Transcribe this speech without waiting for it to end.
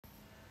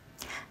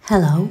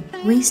Hello,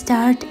 we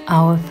start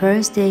our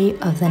first day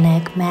of the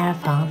neck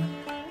marathon.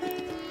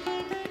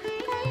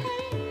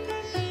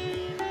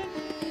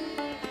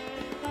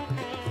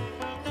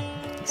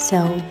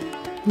 So,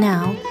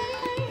 now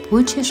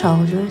put your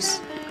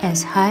shoulders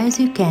as high as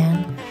you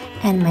can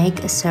and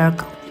make a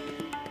circle.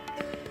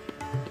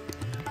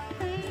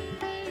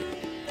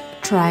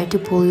 Try to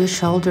pull your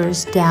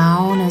shoulders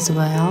down as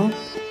well.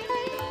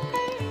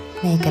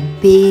 Make a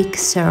big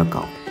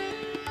circle,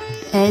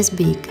 as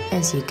big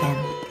as you can.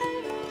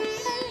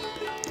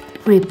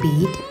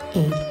 Repeat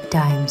 8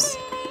 times.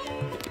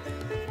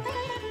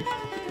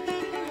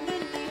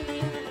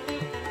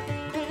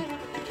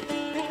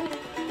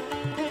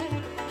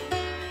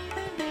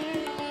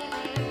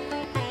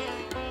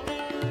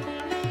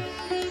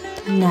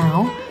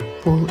 Now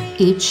pull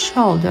each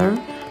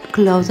shoulder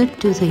closer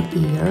to the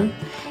ear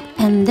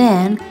and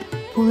then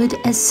pull it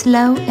as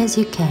slow as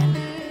you can.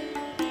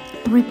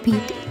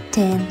 Repeat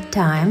 10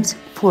 times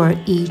for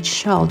each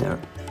shoulder.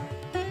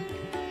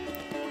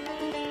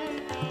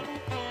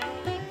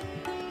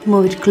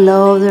 Move it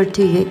closer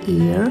to your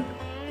ear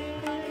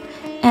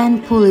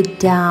and pull it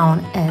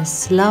down as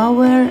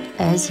slower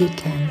as you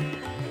can.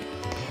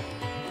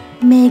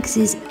 Make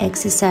these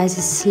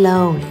exercises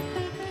slowly.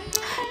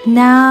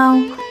 Now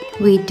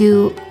we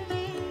do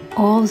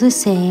all the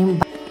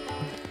same.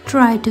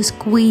 Try to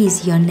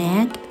squeeze your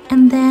neck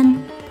and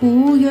then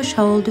pull your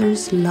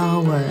shoulders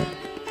lower.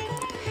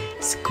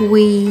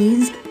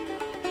 Squeeze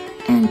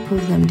and pull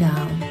them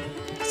down.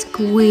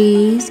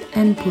 Squeeze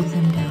and pull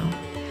them down.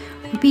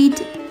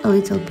 Repeat a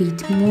little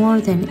bit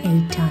more than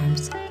 8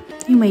 times.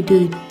 You may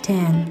do it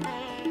 10.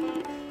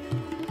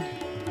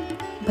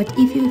 But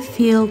if you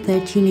feel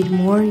that you need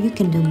more, you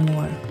can do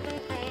more.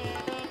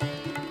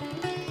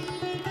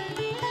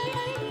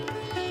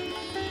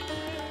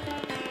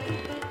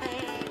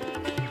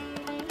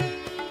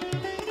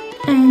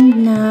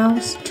 And now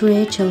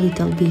stretch a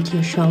little bit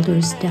your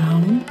shoulders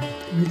down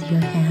with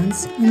your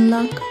hands in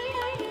lock.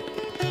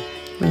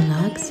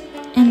 Relax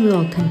and we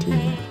will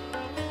continue.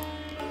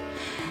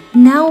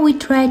 Now we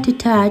try to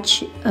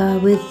touch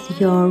with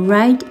your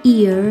right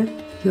ear,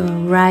 your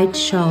right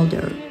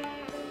shoulder.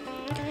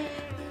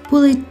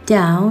 Pull it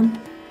down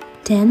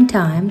 10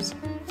 times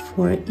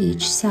for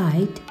each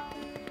side.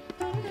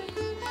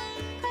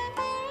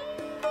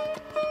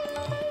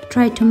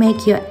 Try to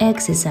make your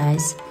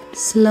exercise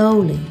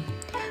slowly.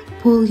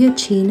 Pull your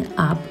chin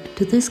up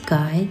to the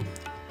sky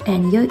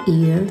and your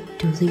ear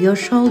to your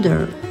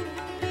shoulder.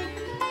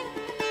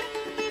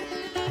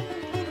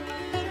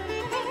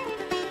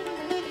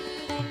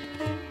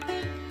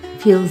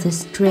 Feel the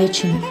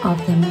stretching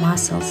of the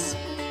muscles.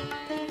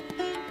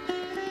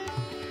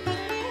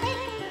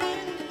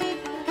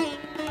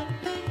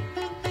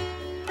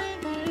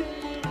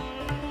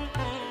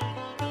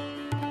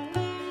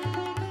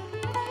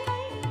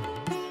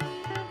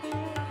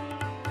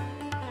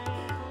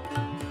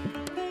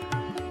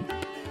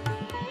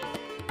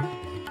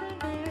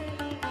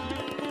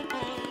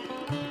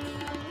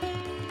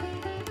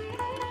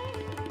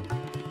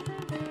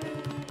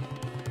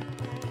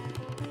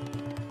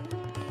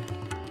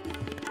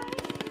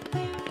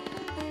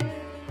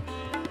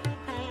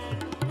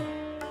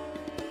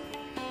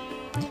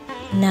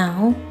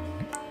 Now,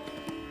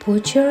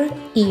 put your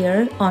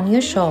ear on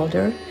your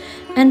shoulder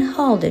and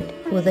hold it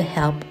with the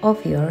help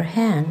of your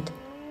hand.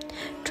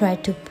 Try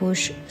to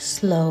push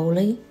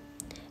slowly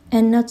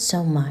and not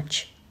so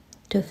much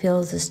to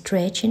feel the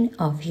stretching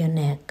of your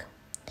neck.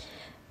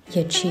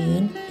 Your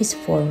chin is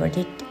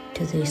forwarded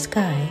to the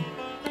sky.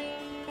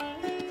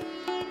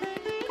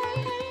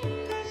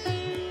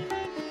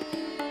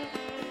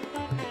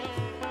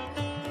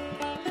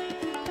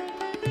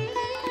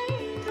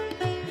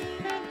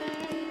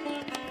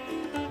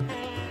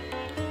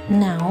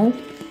 Now,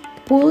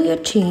 pull your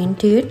chin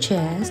to your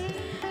chest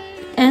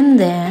and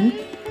then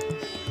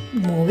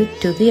move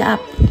it to the up.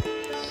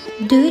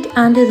 Do it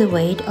under the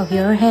weight of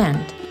your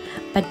hand,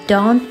 but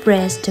don't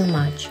press too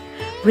much.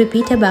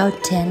 Repeat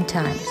about 10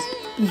 times.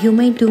 You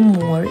may do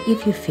more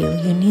if you feel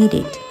you need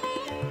it.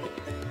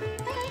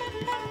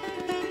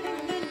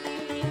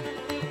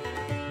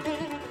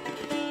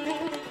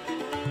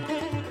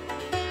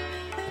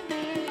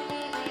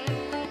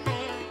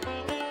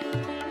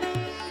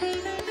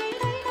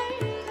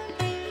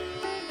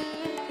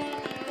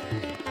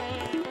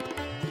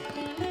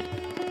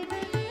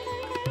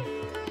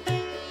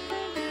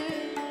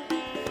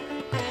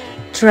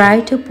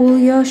 Try to pull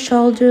your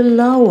shoulder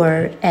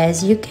lower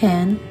as you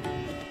can.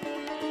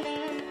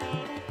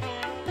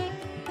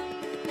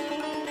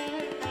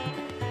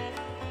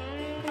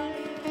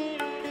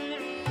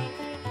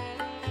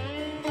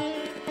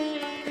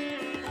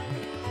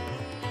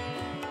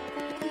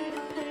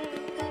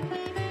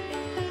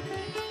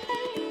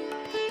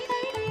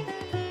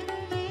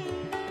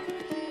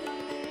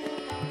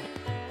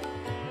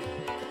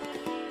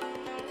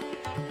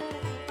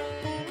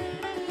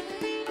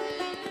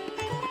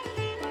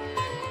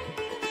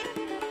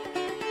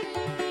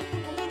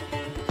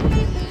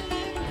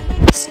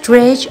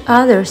 Stretch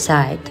other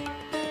side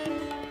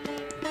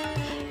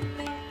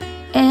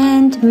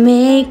and and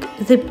make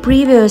the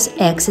previous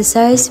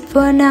exercise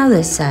for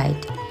another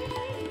side.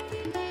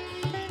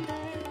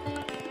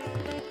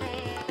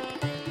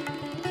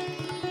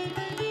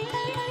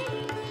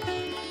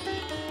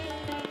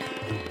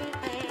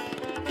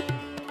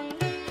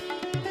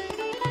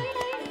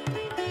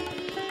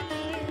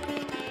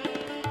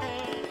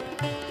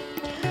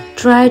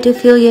 Try to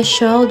feel your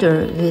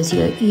shoulder with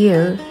your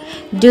ear.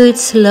 Do it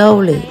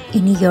slowly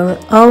in your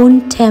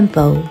own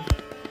tempo.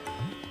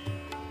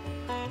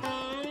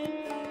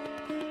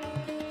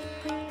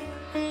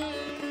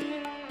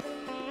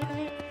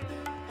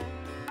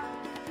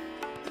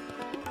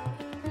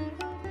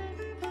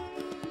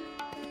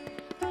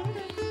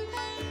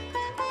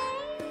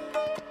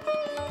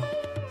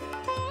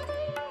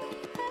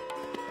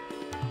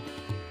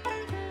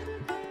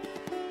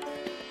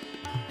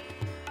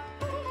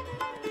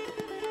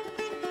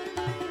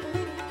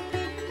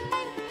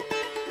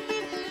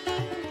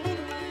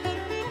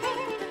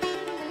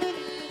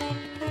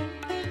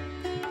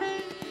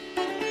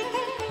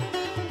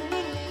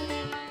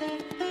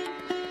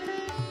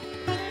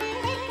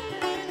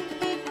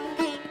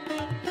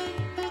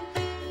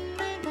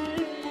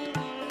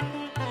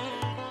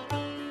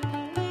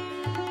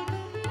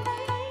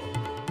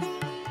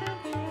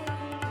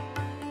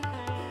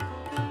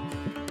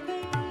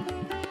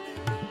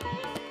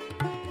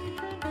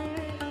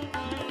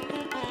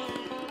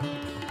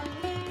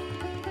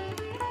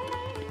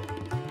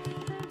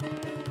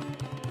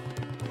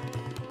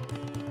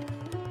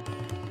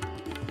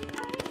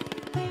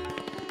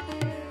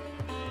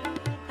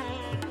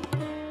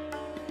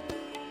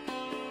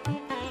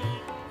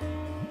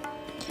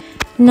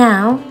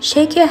 Now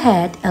shake your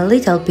head a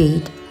little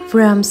bit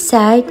from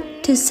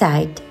side to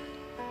side.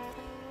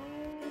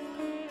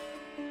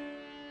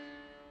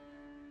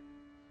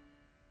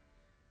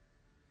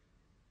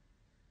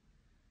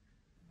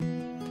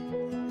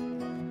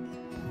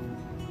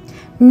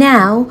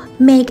 Now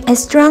make a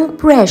strong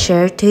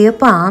pressure to your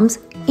palms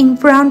in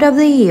front of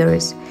the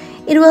ears.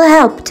 It will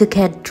help to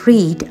get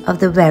rid of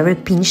the very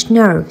pinched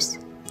nerves.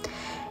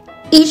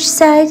 Each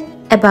side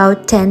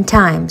about 10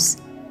 times.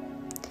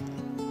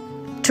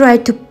 Try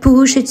to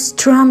push it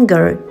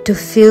stronger to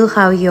feel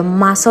how your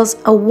muscles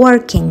are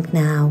working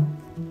now.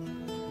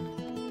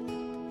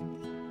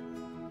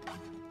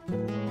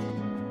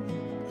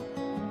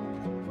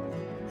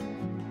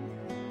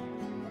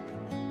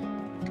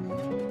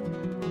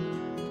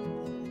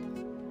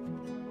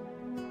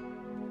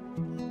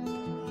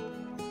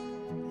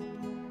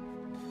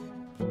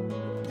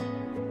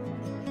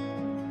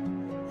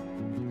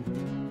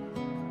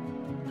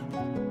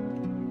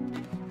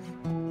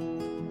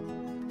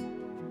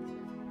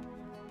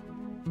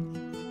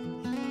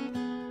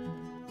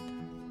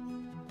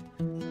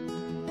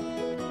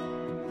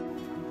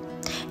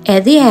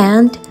 At the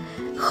end,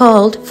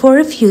 hold for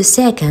a few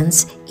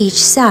seconds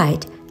each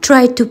side.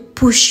 Try to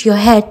push your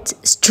head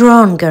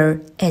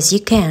stronger as you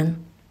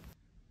can.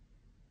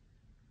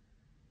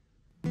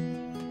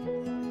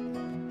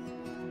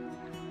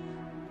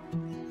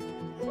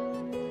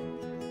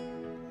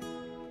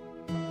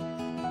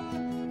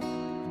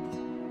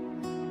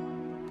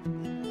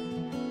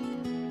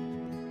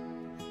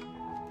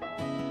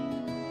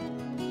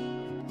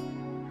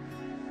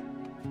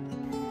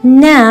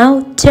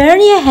 Now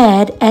turn your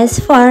head as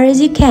far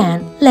as you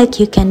can, like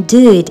you can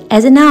do it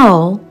as an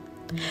owl.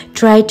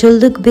 Try to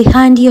look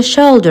behind your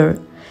shoulder.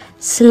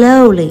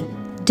 Slowly,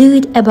 do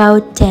it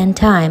about 10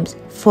 times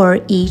for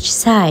each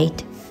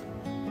side.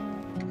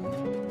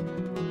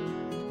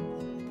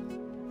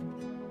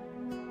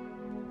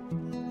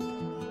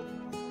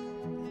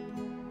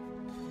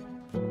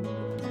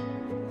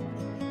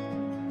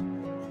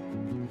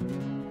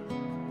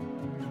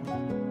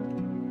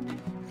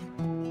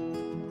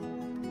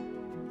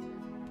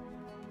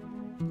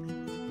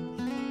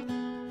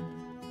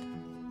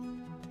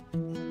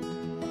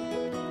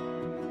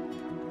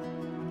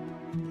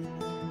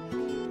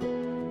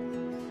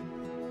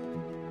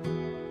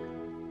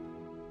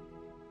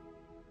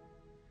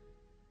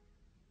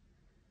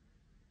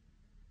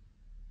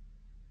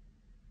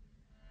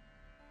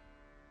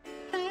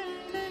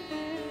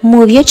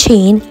 Move your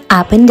chin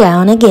up and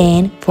down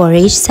again for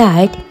each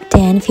side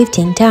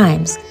 10-15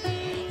 times.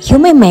 You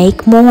may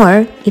make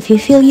more if you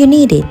feel you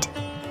need it.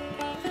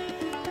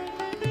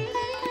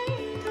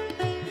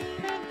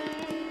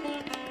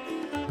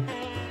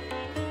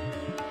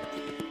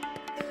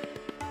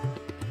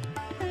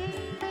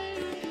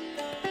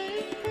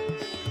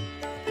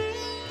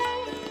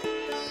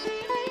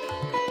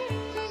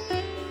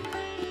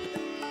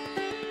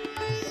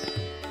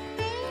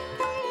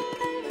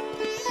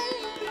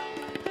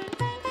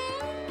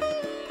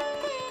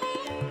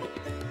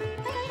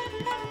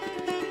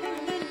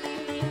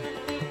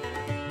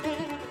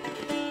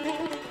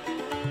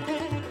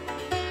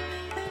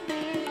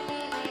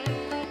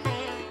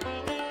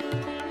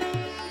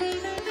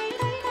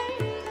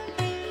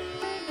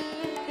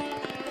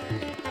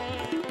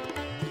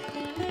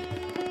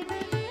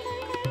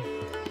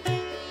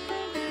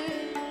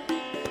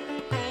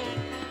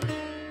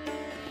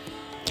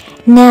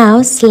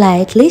 Now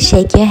slightly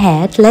shake your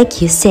head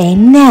like you say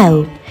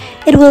no.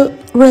 It will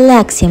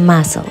relax your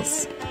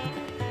muscles.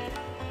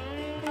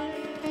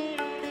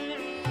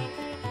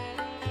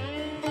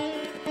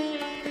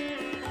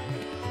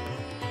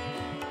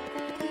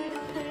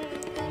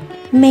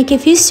 Make a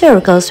few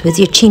circles with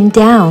your chin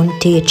down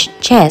to your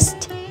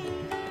chest.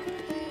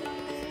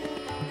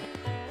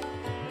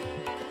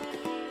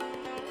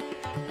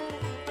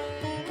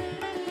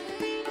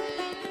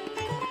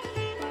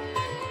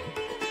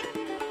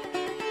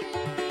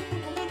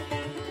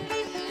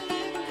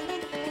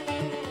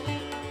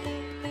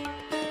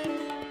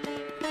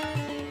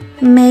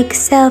 Make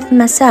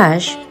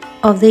self-massage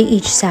of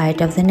each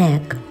side of the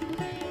neck.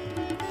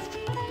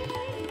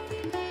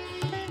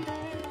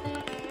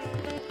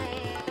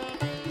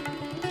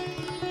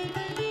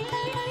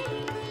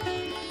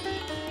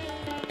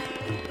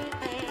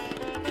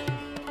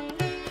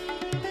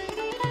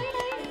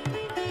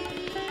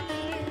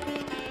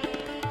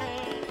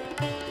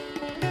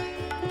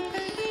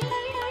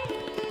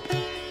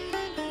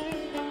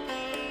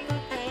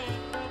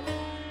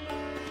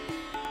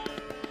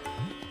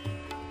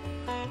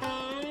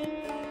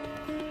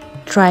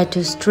 Try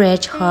to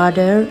stretch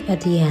harder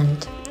at the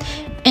end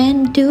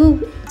and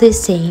do the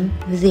same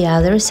with the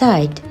other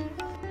side.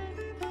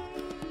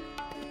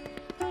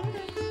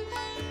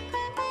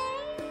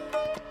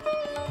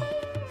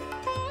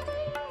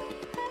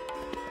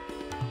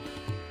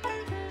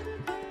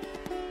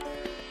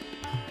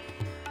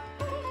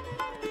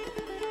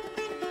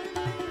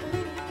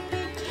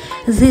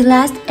 The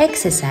last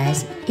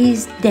exercise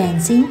is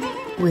dancing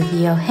with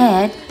your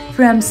head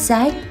from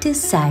side to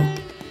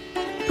side.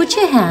 Put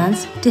your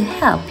hands to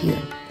help you.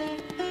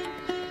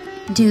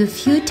 Do a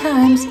few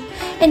times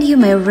and you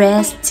may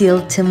rest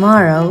till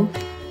tomorrow.